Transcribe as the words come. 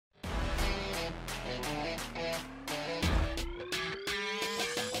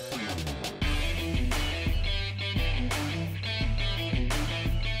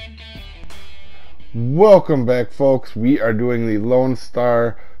Welcome back, folks. We are doing the Lone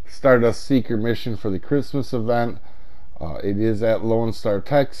Star Stardust Seeker mission for the Christmas event. It is at Lone Star,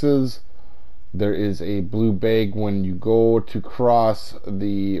 Texas. There is a blue bag when you go to cross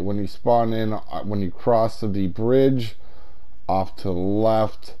when you spawn in, when you cross the bridge off to the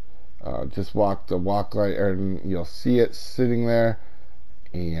left. Just walk the walk line and you'll see it sitting there,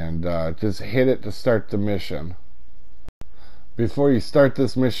 and just hit it to start the mission. Before you start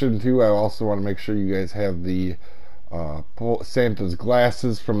this mission too, I also want to make sure you guys have the Santa's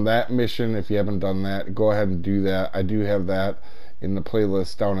glasses from that mission. If you haven't done that, go ahead and do that. I do have that in the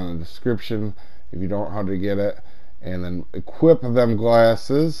playlist down in the description if you don't know how to get it. And then equip them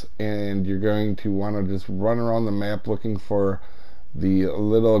glasses, and you're going to want to just run around the map looking for the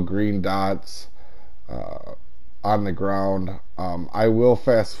little green dots on the ground. I will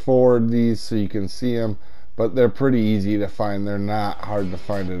fast forward these so you can see them, but they're pretty easy to find. They're not hard to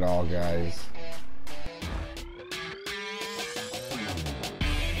find at all, guys.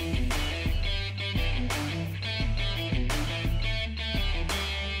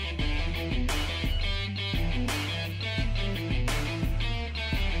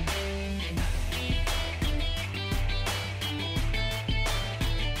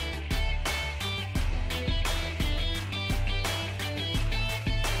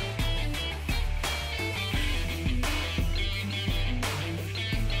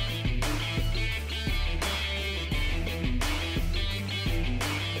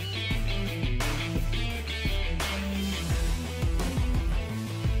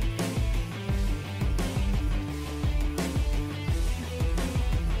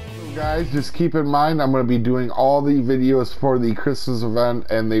 Guys, just keep in mind I'm going to be doing all the videos for the Christmas event,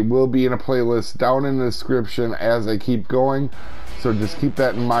 and they will be in a playlist down in the description as I keep going. So just keep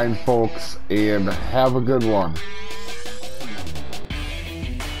that in mind, folks, and have a good one.